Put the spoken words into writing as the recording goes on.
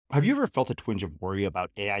Have you ever felt a twinge of worry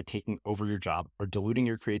about AI taking over your job or diluting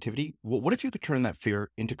your creativity? Well, what if you could turn that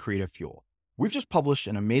fear into creative fuel? We've just published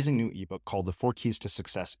an amazing new ebook called The Four Keys to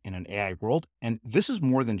Success in an AI World, and this is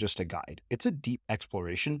more than just a guide. It's a deep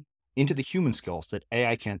exploration into the human skills that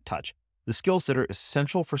AI can't touch, the skills that are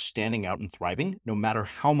essential for standing out and thriving, no matter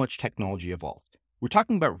how much technology evolves. We're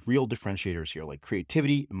talking about real differentiators here, like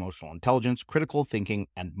creativity, emotional intelligence, critical thinking,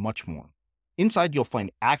 and much more. Inside, you'll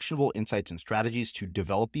find actionable insights and strategies to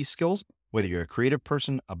develop these skills, whether you're a creative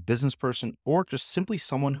person, a business person, or just simply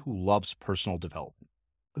someone who loves personal development.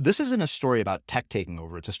 This isn't a story about tech taking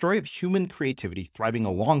over. It's a story of human creativity thriving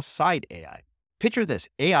alongside AI. Picture this,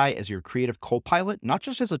 AI as your creative co-pilot, not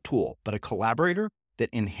just as a tool, but a collaborator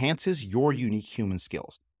that enhances your unique human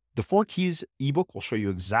skills. The Four Keys ebook will show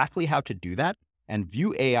you exactly how to do that and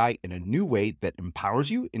view AI in a new way that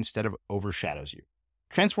empowers you instead of overshadows you.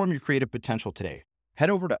 Transform your creative potential today. Head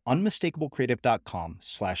over to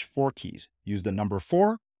unmistakablecreative.com/4keys. Use the number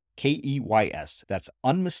 4, KEYS. That's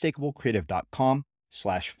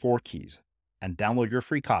unmistakablecreative.com/4keys and download your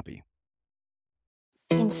free copy.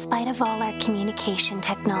 In spite of all our communication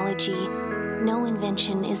technology, no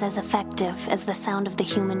invention is as effective as the sound of the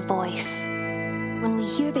human voice. When we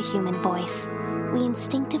hear the human voice, we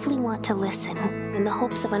instinctively want to listen in the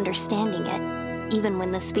hopes of understanding it, even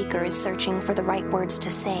when the speaker is searching for the right words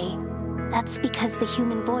to say. That's because the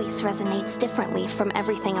human voice resonates differently from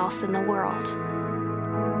everything else in the world.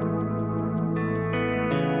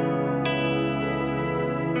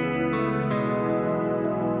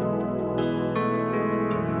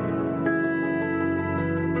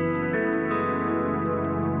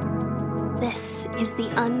 This is the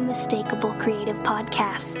Unmistakable Creative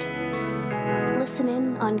Podcast. Listen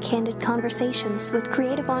in on candid conversations with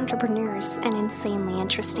creative entrepreneurs and insanely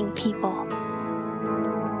interesting people.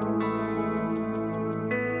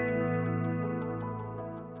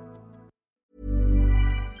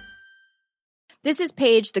 This is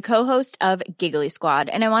Paige, the co-host of Giggly Squad,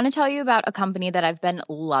 and I want to tell you about a company that I've been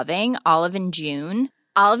loving, Olive & June.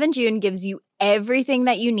 Olive & June gives you everything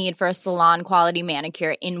that you need for a salon-quality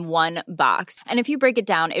manicure in one box. And if you break it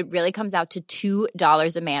down, it really comes out to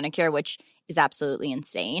 $2 a manicure, which is absolutely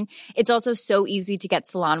insane. It's also so easy to get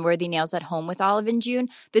salon-worthy nails at home with Olive & June.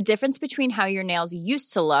 The difference between how your nails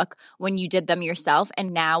used to look when you did them yourself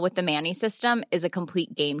and now with the Mani system is a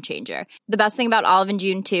complete game changer. The best thing about Olive &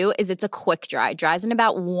 June, too, is it's a quick dry. Dries in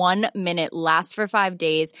about 1 minute, lasts for 5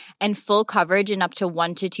 days, and full coverage in up to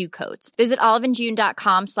 1 to 2 coats. Visit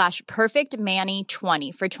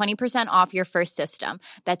oliveandjune.com/perfectmani20 for 20% off your first system.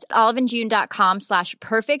 That's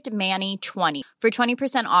oliveandjune.com/perfectmani20 for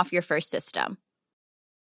 20% off your first system.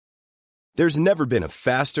 There's never been a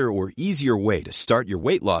faster or easier way to start your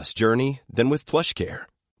weight loss journey than with PlushCare.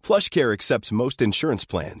 PlushCare accepts most insurance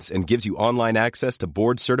plans and gives you online access to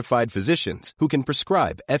board-certified physicians who can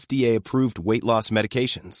prescribe FDA-approved weight loss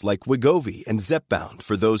medications like Wegovy and Zepbound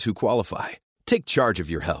for those who qualify. Take charge of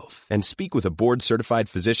your health and speak with a board-certified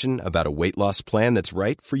physician about a weight loss plan that's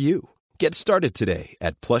right for you. Get started today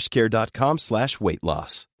at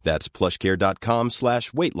plushcare.com/weightloss. That's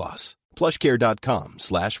plushcare.com/weightloss.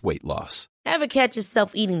 plushcare.com/weightloss. Ever catch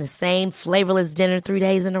yourself eating the same flavorless dinner 3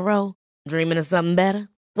 days in a row? Dreaming of something better?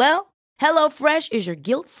 Well, HelloFresh is your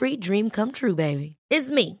guilt-free dream come true, baby. It's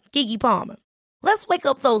me, Keke Palmer. Let's wake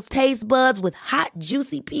up those taste buds with hot,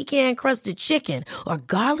 juicy pecan-crusted chicken or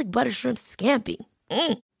garlic butter shrimp scampi.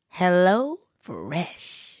 Hello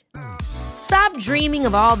Fresh. Stop dreaming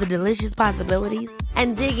of all the delicious possibilities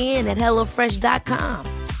and dig in at HelloFresh.com.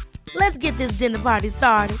 Let's get this dinner party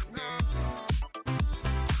started.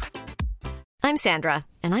 I'm Sandra,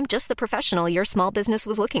 and I'm just the professional your small business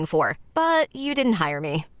was looking for. But you didn't hire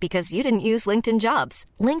me because you didn't use LinkedIn Jobs.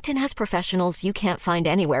 LinkedIn has professionals you can't find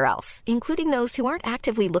anywhere else, including those who aren't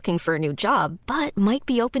actively looking for a new job, but might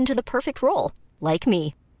be open to the perfect role, like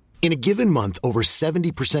me. In a given month, over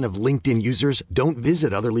 70% of LinkedIn users don't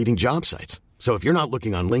visit other leading job sites. So if you're not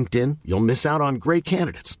looking on LinkedIn, you'll miss out on great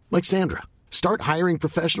candidates like Sandra. Start hiring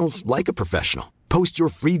professionals like a professional. Post your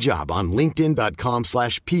free job on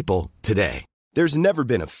linkedin.com/people today. There's never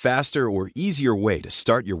been a faster or easier way to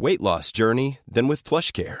start your weight loss journey than with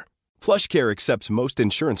PlushCare. PlushCare accepts most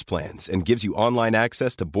insurance plans and gives you online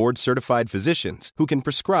access to board-certified physicians who can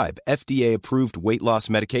prescribe FDA-approved weight loss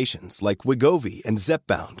medications like Wegovy and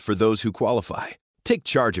Zepbound for those who qualify. Take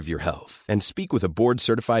charge of your health and speak with a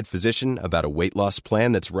board-certified physician about a weight loss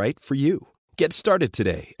plan that's right for you. Get started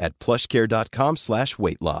today at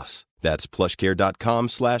plushcare.com/weightloss. That's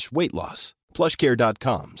plushcare.com/weightloss.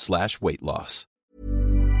 plushcare.com/weightloss.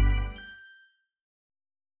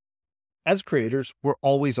 As creators, we're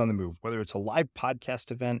always on the move. Whether it's a live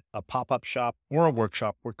podcast event, a pop-up shop, or a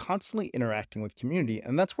workshop, we're constantly interacting with community,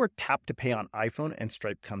 and that's where Tap to Pay on iPhone and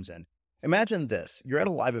Stripe comes in. Imagine this. You're at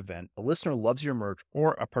a live event, a listener loves your merch,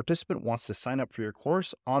 or a participant wants to sign up for your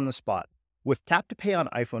course on the spot. With Tap to Pay on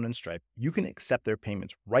iPhone and Stripe, you can accept their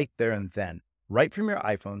payments right there and then, right from your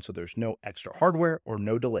iPhone, so there's no extra hardware or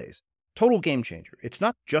no delays. Total game changer. It's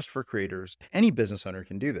not just for creators. Any business owner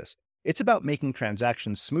can do this. It's about making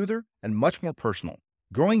transactions smoother and much more personal,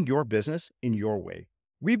 growing your business in your way.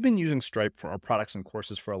 We've been using Stripe for our products and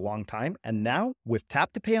courses for a long time, and now with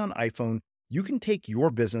Tap to Pay on iPhone, you can take your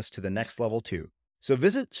business to the next level too. So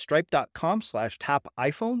visit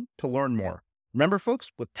stripe.com/tapiphone to learn more. Remember,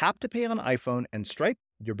 folks, with Tap to Pay on iPhone and Stripe,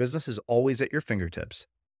 your business is always at your fingertips.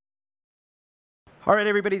 All right,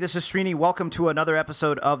 everybody, this is Srini. Welcome to another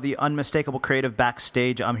episode of the Unmistakable Creative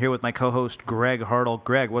Backstage. I'm here with my co-host, Greg Hartle.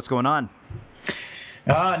 Greg, what's going on?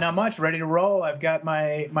 Not much. Ready to roll. I've got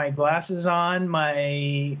my glasses on,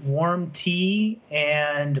 my warm tea,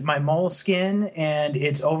 and my moleskin, and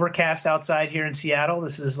it's overcast outside here in Seattle.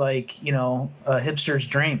 This is like, a hipster's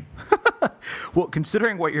dream. Well,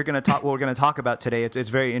 considering what we're going to talk about today, it's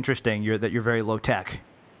very interesting that you're very low tech.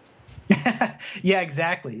 Yeah,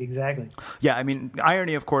 exactly. Yeah, I mean,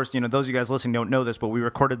 irony, of course, those of you guys listening don't know this, but we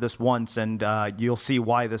recorded this once, and you'll see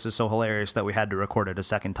why this is so hilarious that we had to record it a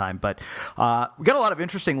second time. But we got a lot of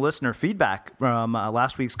interesting listener feedback from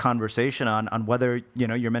last week's conversation on whether,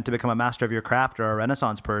 you're meant to become a master of your craft or a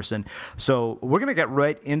Renaissance person. So we're going to get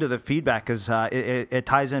right into the feedback because it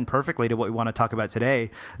ties in perfectly to what we want to talk about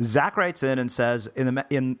today. Zach writes in and says,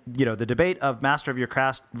 in the debate of master of your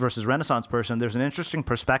craft versus Renaissance person, there's an interesting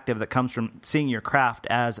perspective that comes from seeing your craft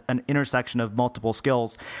as an intersection of multiple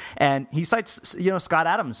skills. And he cites, Scott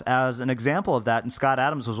Adams as an example of that. And Scott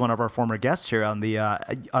Adams was one of our former guests here on the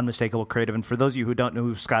Unmistakable Creative. And for those of you who don't know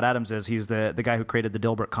who Scott Adams is, he's the guy who created the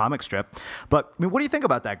Dilbert comic strip. But I mean, what do you think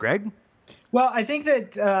about that, Greg? Well, I think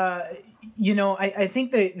that, I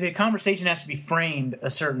think the conversation has to be framed a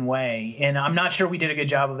certain way. And I'm not sure we did a good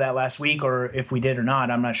job of that last week, or if we did or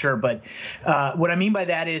not, I'm not sure. But what I mean by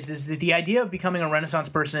that is that the idea of becoming a Renaissance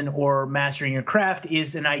person or mastering your craft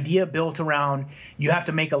is an idea built around you have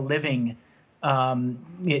to make a living, to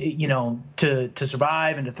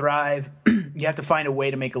survive and to thrive. You have to find a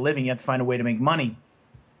way to make a living. You have to find a way to make money.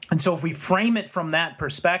 And so if we frame it from that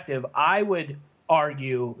perspective, I would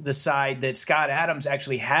argue the side that Scott Adams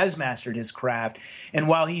actually has mastered his craft. And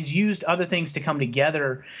while he's used other things to come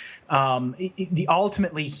together,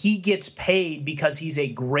 ultimately he gets paid because he's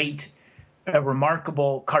a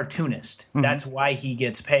remarkable cartoonist. Mm-hmm. That's why he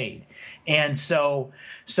gets paid. And so,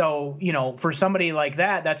 for somebody like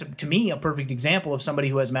that, that's to me a perfect example of somebody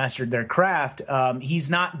who has mastered their craft. He's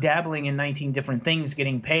not dabbling in 19 different things,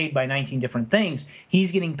 getting paid by 19 different things.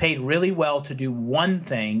 He's getting paid really well to do one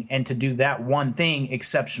thing and to do that one thing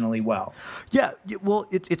exceptionally well. Yeah. Well,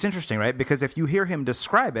 it's interesting, right? Because if you hear him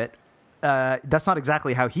describe it, that's not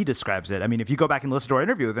exactly how he describes it. I mean, if you go back and listen to our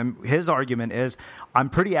interview with him, his argument is, I'm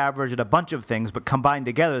pretty average at a bunch of things, but combined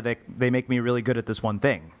together, they make me really good at this one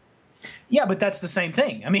thing. Yeah, but that's the same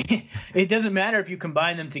thing. I mean, it doesn't matter if you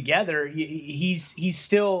combine them together. He's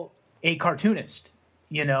still a cartoonist,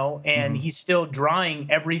 and he's still drawing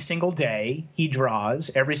every single day. He draws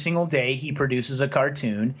every single day. He produces a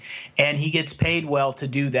cartoon, and he gets paid well to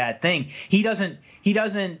do that thing. He doesn't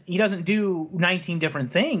do 19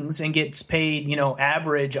 different things and gets paid,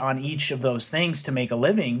 average on each of those things to make a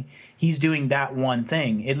living. He's doing that one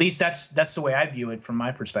thing. At least that's the way I view it from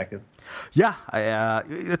my perspective. Yeah,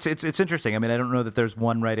 it's interesting. I mean, I don't know that there's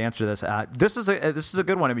one right answer to this. This is a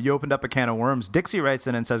good one. I mean, you opened up a can of worms. Dixie writes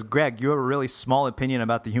in and says, Greg, you have a really small opinion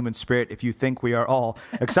about the human spirit if you think we are all,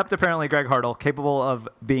 except apparently Greg Hartle, capable of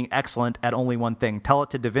being excellent at only one thing. Tell it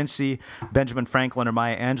to Da Vinci, Benjamin Franklin, or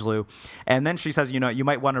Maya Angelou. And then she says, you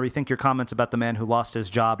might want to rethink your comments about the man who lost his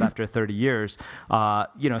job after 30 years,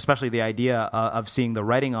 especially the idea of seeing the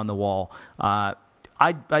writing on the wall. Of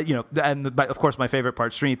course, my favorite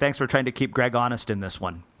part, Srini, thanks for trying to keep Greg honest in this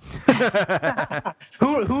one.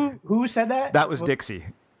 Who said that? That was Dixie.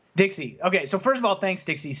 Dixie. Okay, so first of all, thanks,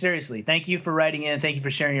 Dixie. Seriously, thank you for writing in. Thank you for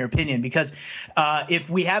sharing your opinion. Because if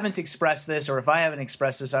we haven't expressed this, or if I haven't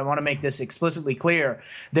expressed this, I want to make this explicitly clear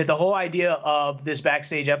that the whole idea of this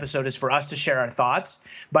backstage episode is for us to share our thoughts.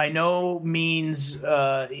 By no means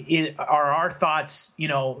are our thoughts,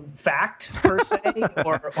 fact per se,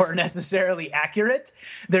 or necessarily accurate.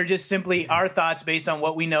 They're just simply our thoughts based on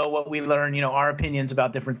what we know, what we learn, our opinions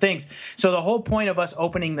about different things. So the whole point of us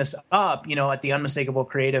opening this up, at the Unmistakable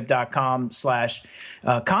Creative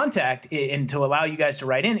creative.com/contact, and to allow you guys to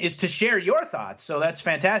write in, is to share your thoughts. So that's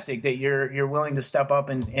fantastic that you're willing to step up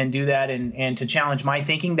and do that and to challenge my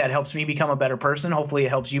thinking. That helps me become a better person. Hopefully it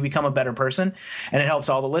helps you become a better person, and it helps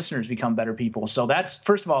all the listeners become better people. So that's,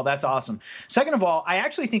 first of all, that's awesome. Second of all, I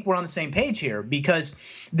actually think we're on the same page here, because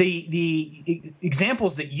the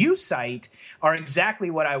examples that you cite are exactly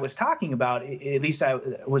what I was talking about, at least I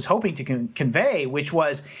was hoping to convey, which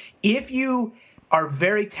was, if you are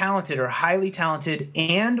very talented or highly talented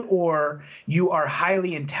and or you are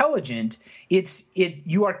highly intelligent,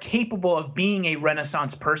 you are capable of being a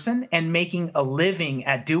Renaissance person and making a living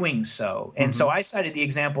at doing so. And so I cited the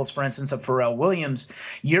examples, for instance, of Pharrell Williams.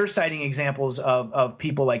 You're citing examples of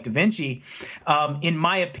people like Da Vinci. In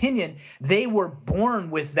my opinion, they were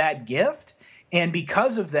born with that gift, and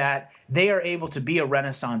because of that, they are able to be a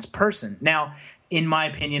Renaissance person. Now, in my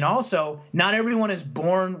opinion also, not everyone is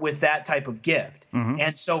born with that type of gift.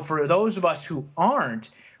 And so for those of us who aren't,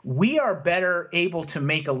 we are better able to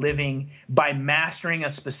make a living by mastering a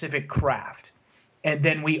specific craft, and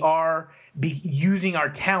then we are using our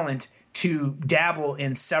talent to dabble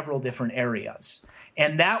in several different areas.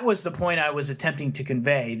 And that was the point I was attempting to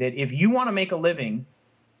convey, that if you want to make a living,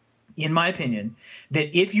 in my opinion,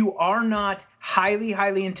 that if you are not highly,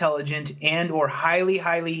 highly intelligent and or highly,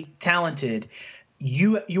 highly talented,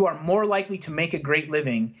 you are more likely to make a great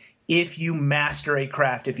living if you master a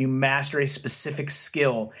craft, if you master a specific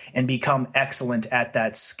skill and become excellent at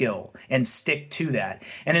that skill and stick to that.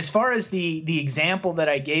 And as far as the example that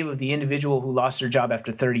I gave of the individual who lost their job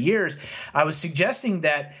after 30 years, I was suggesting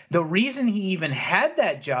that the reason he even had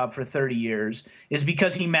that job for 30 years is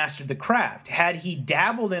because he mastered the craft. Had he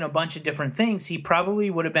dabbled in a bunch of different things, he probably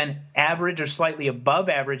would have been average or slightly above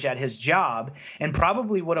average at his job and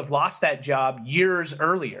probably would have lost that job years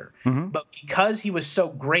earlier. But because he was so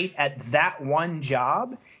great at that one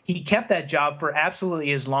job, he kept that job for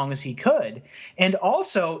absolutely as long as he could. And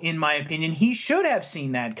also, in my opinion, he should have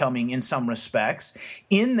seen that coming in some respects,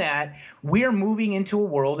 in that we're moving into a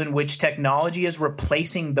world in which technology is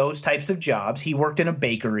replacing those types of jobs. He worked in a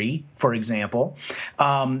bakery, for example,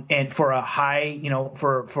 and for a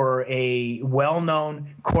for a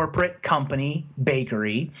well-known corporate company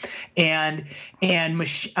bakery, and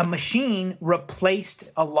a machine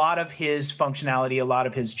replaced a lot of his functionality, a lot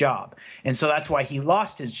of his job. And so that's why he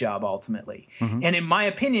lost his job ultimately. And in my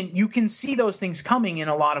opinion, you can see those things coming in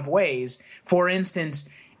a lot of ways. For instance,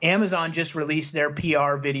 Amazon just released their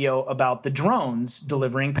PR video about the drones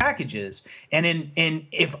delivering packages. And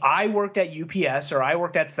if I worked at UPS or I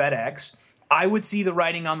worked at FedEx, I would see the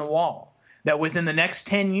writing on the wall that within the next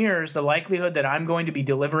 10 years, the likelihood that I'm going to be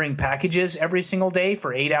delivering packages every single day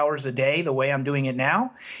for 8 hours a day, the way I'm doing it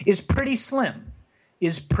now, is pretty slim.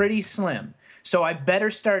 So I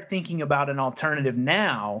better start thinking about an alternative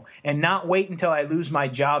now and not wait until I lose my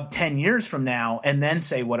job 10 years from now and then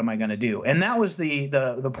say, what am I going to do? And that was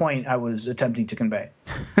the point I was attempting to convey.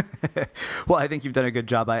 Well, I think you've done a good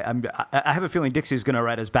job. I have a feeling Dixie's going to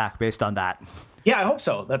write us back based on that. Yeah, I hope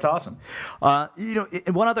so. That's awesome.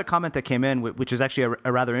 One other comment that came in, which is actually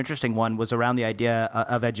a rather interesting one, was around the idea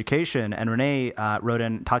of education. And Renee wrote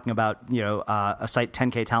in talking about, a site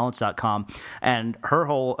 10ktalents.com. And her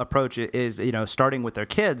whole approach is, starting with their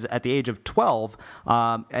kids at the age of 12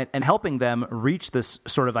 and helping them reach this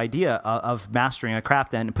sort of idea of mastering a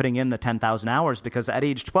craft and putting in the 10,000 hours, because at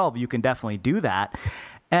age 12, you can definitely do that.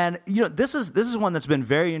 And this is one that's been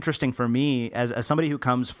very interesting for me as somebody who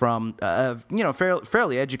comes from a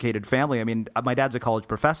fairly educated family. I mean, my dad's a college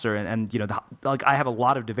professor, and I have a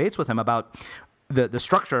lot of debates with him about the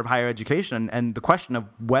structure of higher education and the question of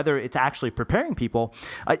whether it's actually preparing people.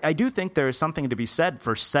 I do think there is something to be said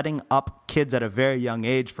for setting up kids at a very young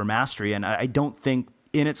age for mastery, and I don't think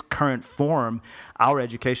in its current form our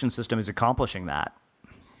education system is accomplishing that.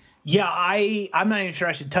 Yeah, I'm not even sure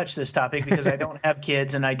I should touch this topic because I don't have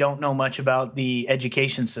kids and I don't know much about the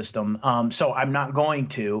education system. So I'm not going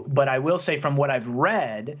to. But I will say from what I've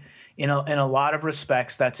read, in a lot of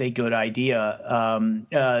respects, that's a good idea.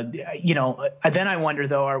 Then I wonder,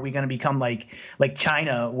 though, are we going to become like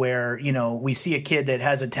China, where, we see a kid that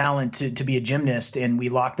has a talent to be a gymnast and we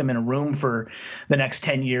lock them in a room for the next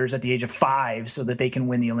 10 years at the age of 5 so that they can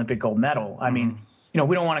win the Olympic gold medal? I mean,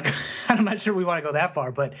 we don't want to go, I'm not sure we want to go that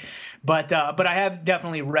far, but I have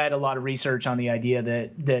definitely read a lot of research on the idea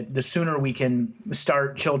that the sooner we can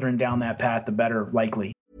start children down that path, the better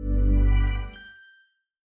likely.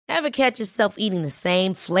 Ever catch yourself eating the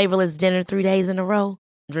same flavorless dinner 3 days in a row?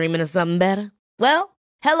 Dreaming of something better? Well,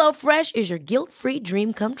 HelloFresh is your guilt-free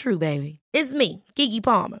dream come true, baby. It's me, Keke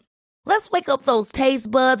Palmer. Let's wake up those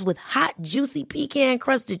taste buds with hot, juicy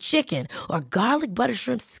pecan-crusted chicken or garlic butter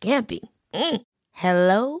shrimp scampi.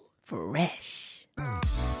 Hello Fresh.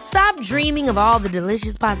 Stop dreaming of all the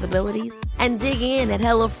delicious possibilities and dig in at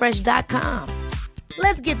HelloFresh.com.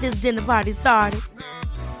 Let's get this dinner party started.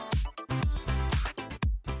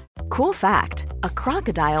 Cool fact, a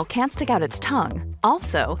crocodile can't stick out its tongue.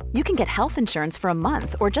 Also, you can get health insurance for a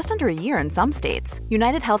month or just under a year in some states.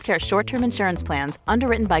 United Healthcare short-term insurance plans,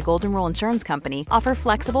 underwritten by Golden Rule Insurance Company, offer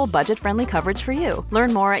flexible, budget-friendly coverage for you.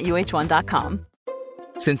 Learn more at UH1.com.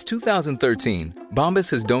 Since 2013, Bombas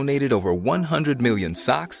has donated over 100 million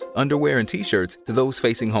socks, underwear, and T-shirts to those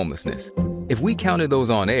facing homelessness. If we counted those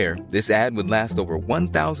on air, this ad would last over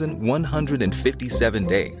 1,157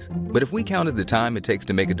 days. But if we counted the time it takes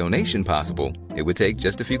to make a donation possible, it would take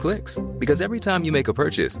just a few clicks. Because every time you make a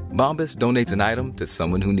purchase, Bombas donates an item to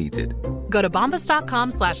someone who needs it. Go to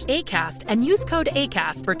bombas.com/ACAST and use code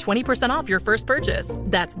ACAST for 20% off your first purchase.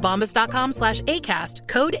 That's bombas.com/ACAST,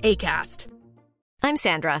 code ACAST. I'm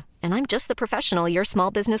Sandra, and I'm just the professional your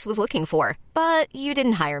small business was looking for. But you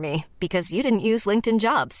didn't hire me because you didn't use LinkedIn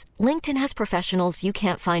Jobs. LinkedIn has professionals you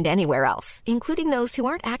can't find anywhere else, including those who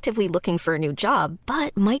aren't actively looking for a new job,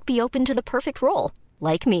 but might be open to the perfect role,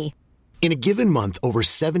 like me. In a given month, over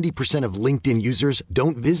 70% of LinkedIn users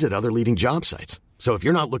don't visit other leading job sites. So if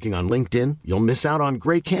you're not looking on LinkedIn, you'll miss out on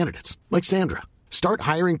great candidates like Sandra. Start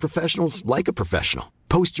hiring professionals like a professional.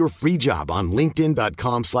 Post your free job on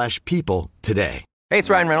linkedin.com/people today. Hey, it's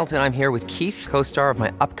Ryan Reynolds, and I'm here with Keith, co-star of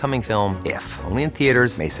my upcoming film, If, only in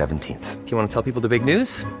theaters May 17th. Do you want to tell people the big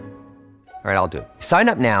news? All right, I'll do it. Sign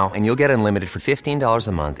up now and you'll get unlimited for $15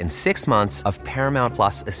 a month and 6 months of Paramount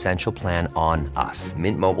Plus Essential Plan on us.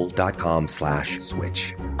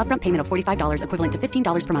 MintMobile.com/switch. Upfront payment of $45 equivalent to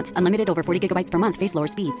 $15 per month. Unlimited over 40 gigabytes per month. Face lower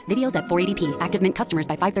speeds. Videos at 480p. Active Mint customers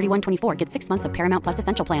by 531.24 get 6 months of Paramount Plus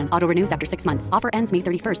Essential Plan. Auto renews after 6 months. Offer ends May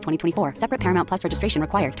 31st, 2024. Separate Paramount Plus registration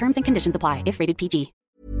required. Terms and conditions apply if rated PG.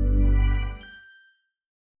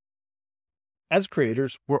 As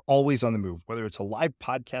creators, we're always on the move. Whether it's a live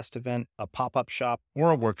podcast event, a pop-up shop, or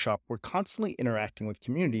a workshop, we're constantly interacting with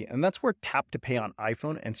community, and that's where Tap to Pay on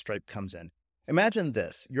iPhone and Stripe comes in. Imagine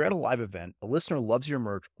this. You're at a live event, a listener loves your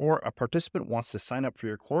merch, or a participant wants to sign up for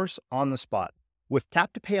your course on the spot. With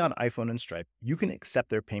Tap to Pay on iPhone and Stripe, you can accept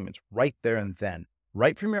their payments right there and then,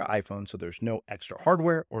 right from your iPhone, so there's no extra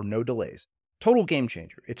hardware or no delays. Total game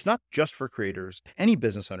changer. It's not just for creators. Any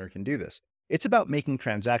business owner can do this. It's about making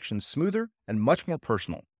transactions smoother and much more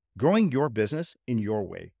personal, growing your business in your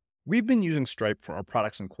way. We've been using Stripe for our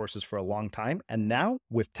products and courses for a long time, and now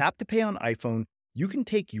with Tap to Pay on iPhone, you can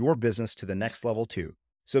take your business to the next level too.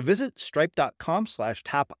 So visit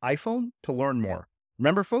stripe.com/tapiphone to learn more.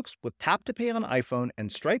 Remember, folks, with Tap to Pay on iPhone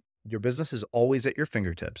and Stripe, your business is always at your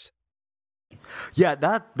fingertips. Yeah,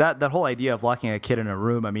 that whole idea of locking a kid in a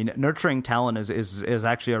room, I mean, nurturing talent is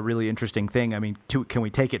actually a really interesting thing. I mean, can we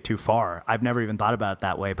take it too far? I've never even thought about it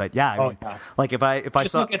that way, but yeah, I mean, like if I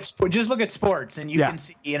saw just look at sports, and you can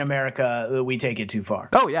see in America that we take it too far.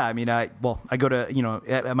 Oh yeah, I mean, I go to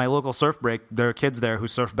at my local surf break, there are kids there who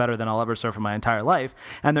surf better than I'll ever surf in my entire life,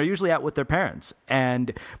 and they're usually out with their parents.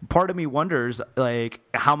 And part of me wonders like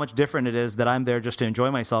how much different it is that I'm there just to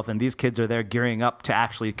enjoy myself, and these kids are there gearing up to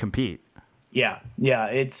actually compete. Yeah.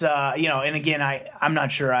 It's, and again, I'm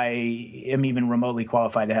not sure I am even remotely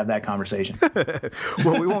qualified to have that conversation.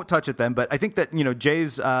 Well, we won't touch it then, but I think that,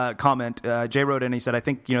 Jay's comment, Jay wrote in, he said, I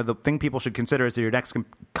think, the thing people should consider is that your next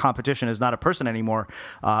competition is not a person anymore,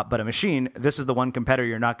 but a machine. This is the one competitor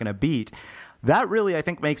you're not going to beat. That really, I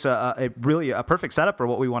think, makes a perfect setup for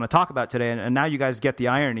what we want to talk about today. And now you guys get the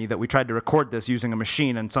irony that we tried to record this using a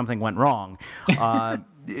machine and something went wrong.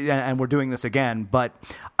 And we're doing this again. But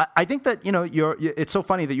I think that, it's so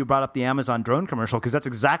funny that you brought up the Amazon drone commercial, because that's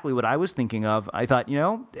exactly what I was thinking of. I thought,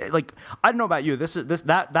 I don't know about you.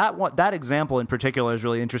 That example in particular is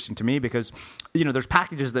really interesting to me because, there's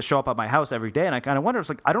packages that show up at my house every day. And I kind of wonder, it's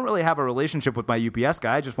like, I don't really have a relationship with my UPS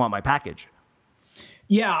guy. I just want my package.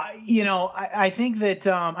 Yeah, I think that,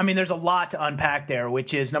 there's a lot to unpack there,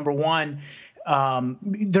 which is, number one,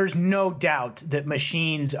 there's no doubt that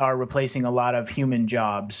machines are replacing a lot of human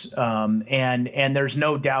jobs, and there's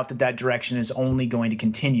no doubt that direction is only going to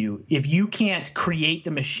continue. If you can't create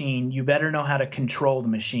the machine, you better know how to control the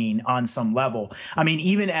machine on some level. I mean,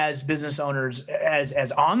 even as business owners,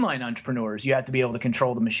 as online entrepreneurs, you have to be able to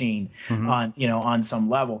control the machine on some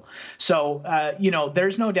level. So,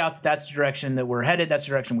 there's no doubt that that's the direction that we're headed. That's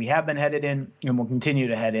the direction we have been headed in, and we'll continue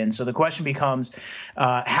to head in. So the question becomes,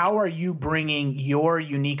 how are you bringing your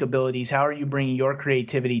unique abilities? How are you bringing your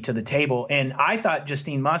creativity to the table? And I thought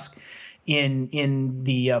Justine Musk in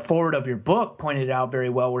the forward of your book pointed it out very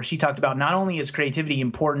well, where she talked about not only is creativity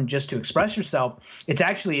important just to express yourself, it's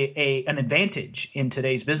actually an advantage in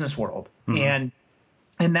today's business world.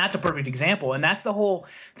 And that's a perfect example. And that's the whole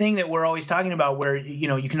thing that we're always talking about, where, you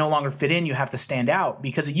know, you can no longer fit in, you have to stand out.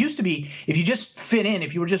 Because it used to be, if you just fit in,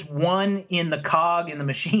 if you were just one in the cog in the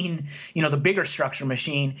machine, you know, the bigger structure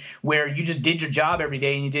machine, where you just did your job every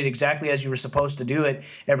day and you did exactly as you were supposed to do it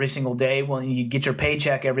every single day, well, you'd get your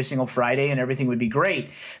paycheck every single Friday and everything would be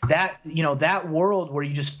great. That, you know, that world where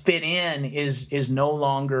you just fit in is no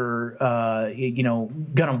longer, you know,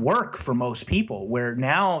 going to work for most people, where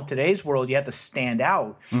now today's world, you have to stand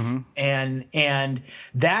out. And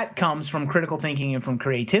that comes from critical thinking and from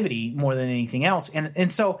creativity more than anything else.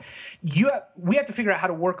 And so we have to figure out how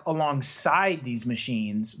to work alongside these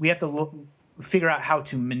machines. We have to figure out how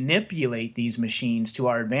to manipulate these machines to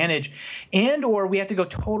our advantage, or we have to go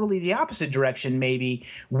totally the opposite direction, maybe,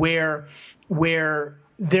 where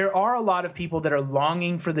there are a lot of people that are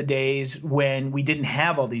longing for the days when we didn't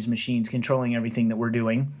have all these machines controlling everything that we're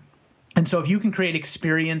doing. And so if you can create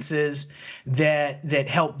experiences that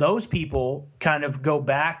help those people kind of go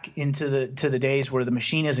back into the days where the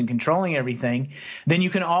machine isn't controlling everything, then you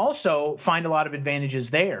can also find a lot of advantages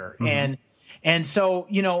there. And so,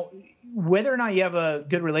 you know, whether or not you have a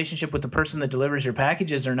good relationship with the person that delivers your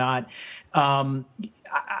packages or not,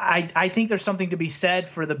 I think there's something to be said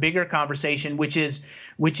for the bigger conversation, which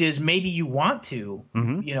is maybe you want to,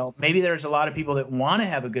 you know, maybe there's a lot of people that want to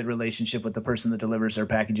have a good relationship with the person that delivers their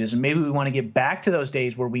packages. And maybe we want to get back to those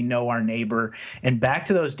days where we know our neighbor, and back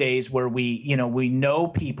to those days where we know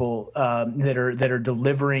people that are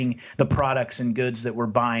delivering the products and goods that we're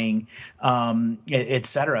buying, et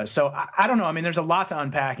cetera. So I don't know. I mean, there's a lot to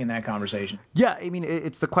unpack in that conversation. Yeah. I mean,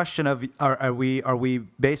 it's the question of, are we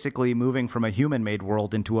basically moving from a human-made world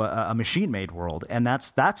into a machine-made world? And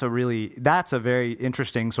that's a very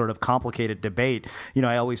interesting sort of complicated debate. You know,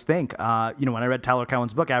 I always think, you know, when I read Tyler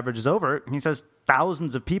Cowen's book, Average is Over, he says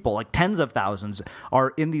thousands of people, like tens of thousands,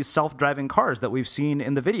 are in these self-driving cars that we've seen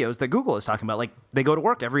in the videos that Google is talking about. Like, they go to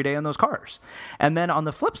work every day in those cars. And then on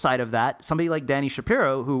the flip side of that, somebody like Danny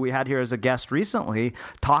Shapiro, who we had here as a guest recently,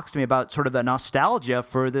 talks to me about sort of the nostalgia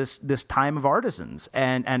for this time of artisans,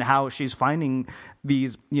 and how she's finding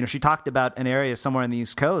these, you know, she talked about an area somewhere in the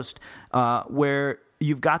East Coast where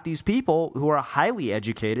you've got these people who are highly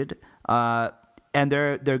educated, and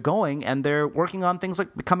they're going and they're working on things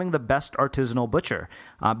like becoming the best artisanal butcher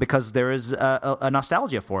because there is a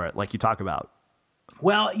nostalgia for it, like you talk about.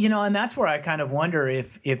 Well, you know, and that's where I kind of wonder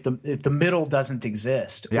if the middle doesn't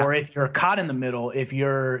exist, or if you're caught in the middle,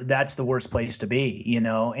 that's the worst place to be, you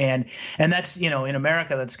know, and that's, you know, in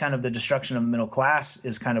America, that's kind of the destruction of the middle class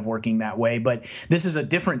is kind of working that way. But this is a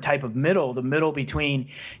different type of middle, the middle between,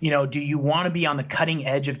 you know, do you want to be on the cutting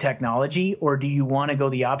edge of technology, or do you want to go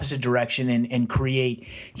the opposite direction and create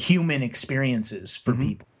human experiences for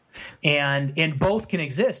people? And both can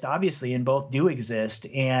exist, obviously, and both do exist.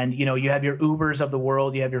 And, you know, you have your Ubers of the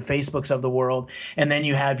world, you have your Facebooks of the world, and then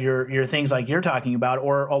you have your things like you're talking about,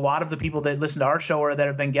 or a lot of the people that listen to our show or that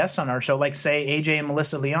have been guests on our show, like, say, AJ and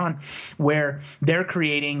Melissa Leon, where they're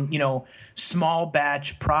creating, you know, small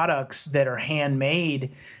batch products that are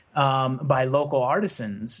handmade by local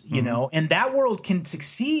artisans, you know, and that world can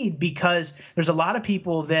succeed because there's a lot of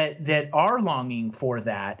people that are longing for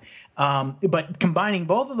that. But combining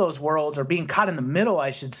both of those worlds, or being caught in the middle,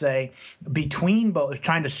 I should say, between both,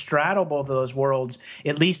 trying to straddle both of those worlds,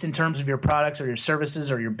 at least in terms of your products or your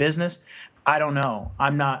services or your business, I don't know.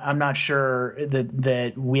 I'm not sure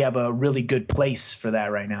that we have a really good place for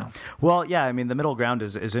that right now. Well, yeah, I mean, the middle ground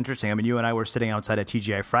is interesting. I mean, you and I were sitting outside at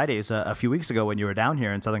TGI Fridays a few weeks ago when you were down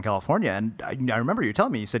here in Southern California, and I remember you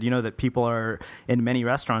telling me, you said, you know, that people are in many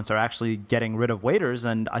restaurants are actually getting rid of waiters,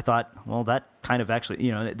 and I thought, well, that kind of actually,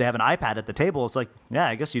 you know, they have an iPad at the table. It's like, yeah,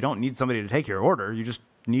 I guess you don't need somebody to take your order. You just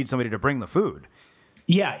need somebody to bring the food.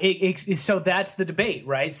 Yeah, so that's the debate,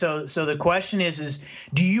 right? So the question is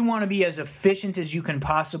do you want to be as efficient as you can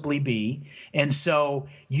possibly be? And so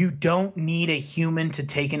you don't need a human to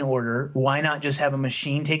take an order. Why not just have a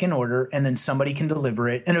machine take an order, and then somebody can deliver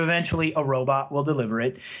it, and eventually a robot will deliver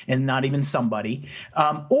it, and not even somebody?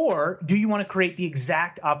 Or do you want to create the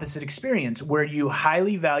exact opposite experience, where you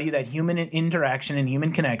highly value that human interaction and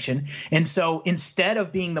human connection? And so instead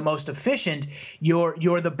of being the most efficient,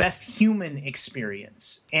 you're the best human experience.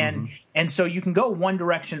 And so you can go one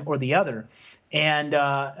direction or the other. And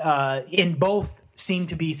in both seem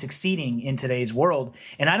to be succeeding in today's world.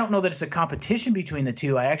 And I don't know that it's a competition between the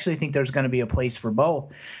two. I actually think there's going to be a place for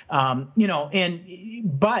both. But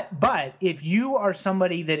if you are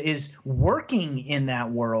somebody that is working in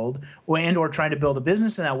that world or trying to build a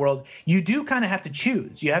business in that world, you do kind of have to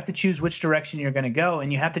choose. You have to choose which direction you're going to go,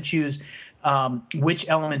 and you have to choose which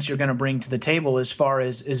elements you're going to bring to the table as far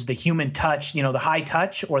as the human touch, the high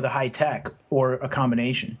touch or the high tech, or a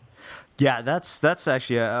combination. Yeah, that's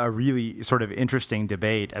actually a really sort of interesting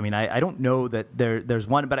debate. I mean, I don't know that there's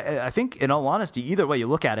one, but I think in all honesty, either way you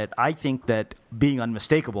look at it, I think that being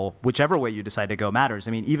unmistakable, whichever way you decide to go, matters.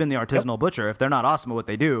 I mean, even the artisanal butcher, if they're not awesome at what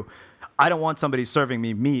they do, I don't want somebody serving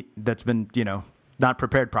me meat that's been, not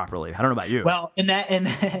prepared properly. I don't know about you. Well, and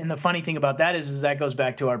the funny thing about that is that goes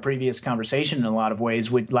back to our previous conversation in a lot of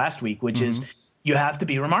ways last week, which is you have to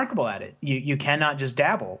be remarkable at it. You cannot just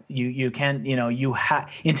dabble. You can,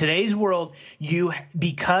 in today's world,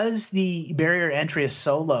 because the barrier to entry is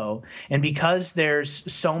so low, and because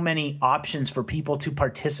there's so many options for people to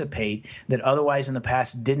participate that otherwise in the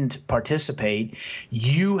past didn't participate,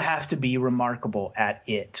 you have to be remarkable at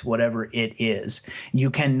it, whatever it is. You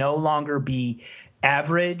can no longer be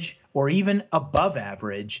average or even above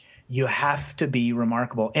average. You have to be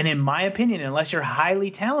remarkable. And in my opinion, unless you're highly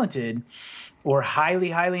talented or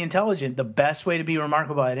highly, highly intelligent, the best way to be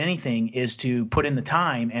remarkable at anything is to put in the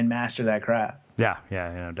time and master that craft. Yeah,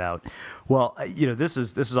 no doubt. Well, this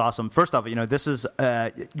is awesome. First off, this is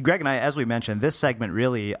Greg and I, as we mentioned, this segment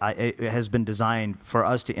really it has been designed for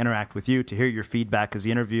us to interact with you, to hear your feedback, because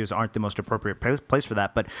the interviews aren't the most appropriate place for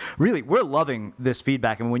that. But really, we're loving this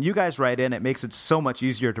feedback, and when you guys write in, it makes it so much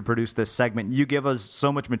easier to produce this segment. You give us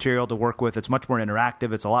so much material to work with. It's much more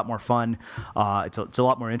interactive. It's a lot more fun. It's a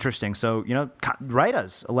lot more interesting. So write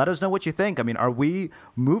us. Let us know what you think. I mean, are we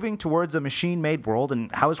moving towards a machine-made world,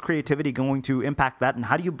 and how is creativity going to impact that, and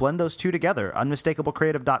how do you blend those two together?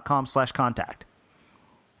 Unmistakablecreative.com/contact.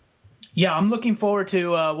 Yeah, I'm looking forward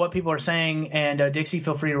to what people are saying, and Dixie,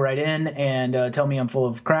 feel free to write in and tell me I'm full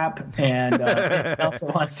of crap, and Elsa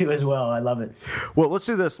wants to as well. I love it. Well, let's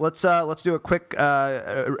do this. Let's do a quick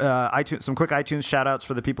some quick iTunes shout outs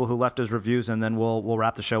for the people who left us reviews, and then we'll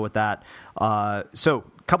wrap the show with that. So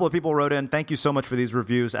a couple of people wrote in. Thank you so much for these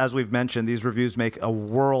reviews. As we've mentioned, these reviews make a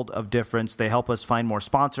world of difference. They help us find more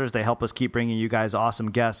sponsors. They help us keep bringing you guys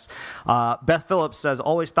awesome guests. Beth Phillips says,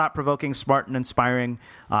 always thought-provoking, smart, and inspiring.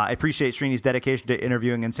 I appreciate Srini's dedication to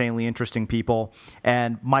interviewing insanely interesting people.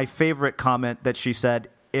 And my favorite comment that she said,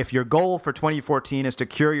 if your goal for 2014 is to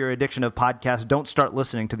cure your addiction of podcasts, don't start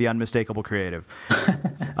listening to The Unmistakable Creative.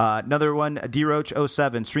 Another one,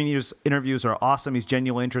 DRoach07. Srini's interviews are awesome. He's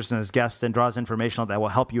genuinely interested in his guests and draws information that will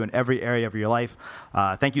help you in every area of your life.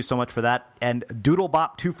 Thank you so much for that. And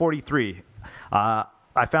Doodlebop243.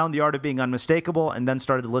 I found the art of being unmistakable and then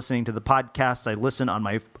started listening to the podcasts. I listen on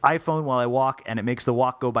my iPhone while I walk, and it makes the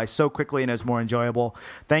walk go by so quickly and is more enjoyable.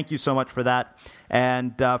 Thank you so much for that.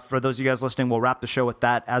 And for those of you guys listening, we'll wrap the show with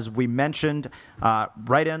that. As we mentioned,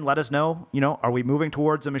 write in, let us know, are we moving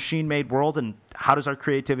towards a machine-made world, and how does our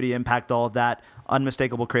creativity impact all of that?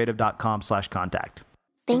 Unmistakablecreative.com/contact.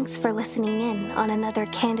 Thanks for listening in on another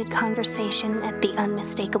candid conversation at The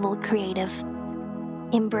Unmistakable Creative.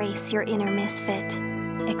 Embrace your inner misfit.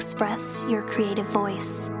 Express your creative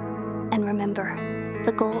voice. And remember,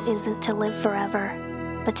 the goal isn't to live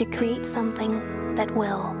forever, but to create something that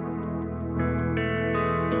will.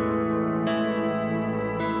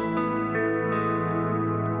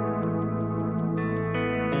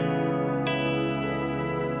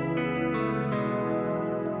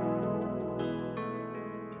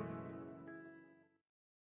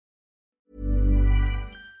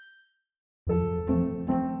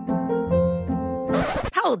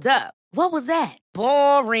 Hold up. What was that?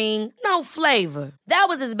 Boring. No flavor. That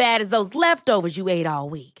was as bad as those leftovers you ate all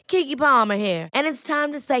week. Keke Palmer here, and it's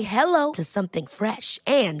time to say hello to something fresh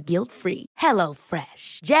and guilt-free.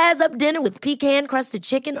 HelloFresh. Jazz up dinner with pecan-crusted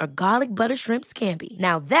chicken or garlic butter shrimp scampi.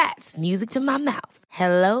 Now that's music to my mouth.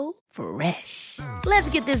 HelloFresh. Let's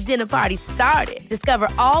get this dinner party started. Discover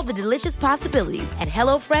all the delicious possibilities at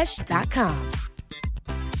HelloFresh.com.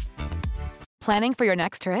 Planning for your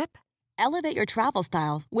next trip? Elevate your travel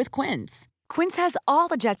style with Quince. Quince has all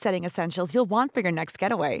the jet-setting essentials you'll want for your next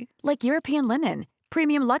getaway, like European linen,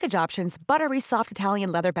 premium luggage options, buttery soft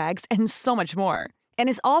Italian leather bags, and so much more. And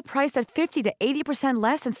is all priced at 50 to 80%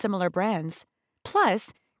 less than similar brands.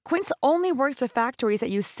 Plus, Quince only works with factories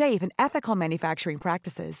that use safe and ethical manufacturing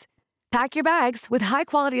practices. Pack your bags with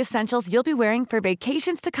high-quality essentials you'll be wearing for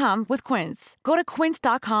vacations to come with Quince. Go to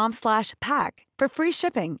quince.com/pack for free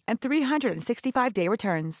shipping and 365-day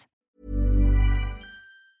returns.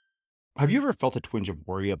 Have you ever felt a twinge of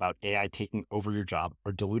worry about AI taking over your job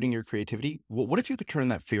or diluting your creativity? Well, what if you could turn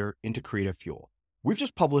that fear into creative fuel? We've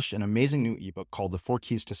just published an amazing new ebook called The 4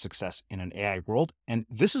 Keys to Success in an AI World, and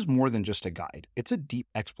this is more than just a guide. It's a deep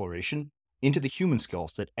exploration into the human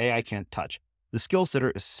skills that AI can't touch, the skills that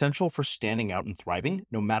are essential for standing out and thriving,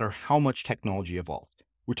 no matter how much technology evolved.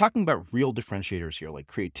 We're talking about real differentiators here, like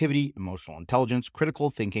creativity, emotional intelligence,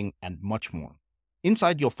 critical thinking, and much more.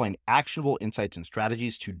 Inside, you'll find actionable insights and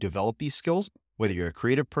strategies to develop these skills, whether you're a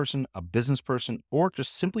creative person, a business person, or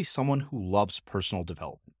just simply someone who loves personal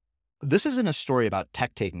development. This isn't a story about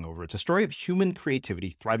tech taking over. It's a story of human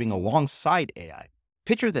creativity thriving alongside AI.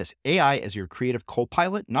 Picture this, AI as your creative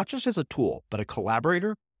co-pilot, not just as a tool, but a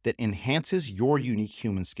collaborator that enhances your unique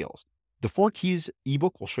human skills. The 4 Keys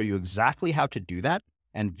ebook will show you exactly how to do that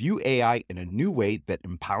and view AI in a new way that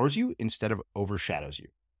empowers you instead of overshadows you.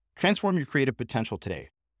 Transform your creative potential today.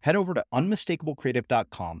 Head over to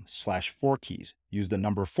unmistakablecreative.com/4keys. Use the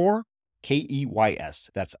number 4,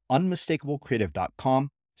 KEYS. That's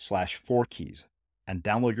unmistakablecreative.com/4keys and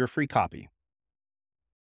download your free copy.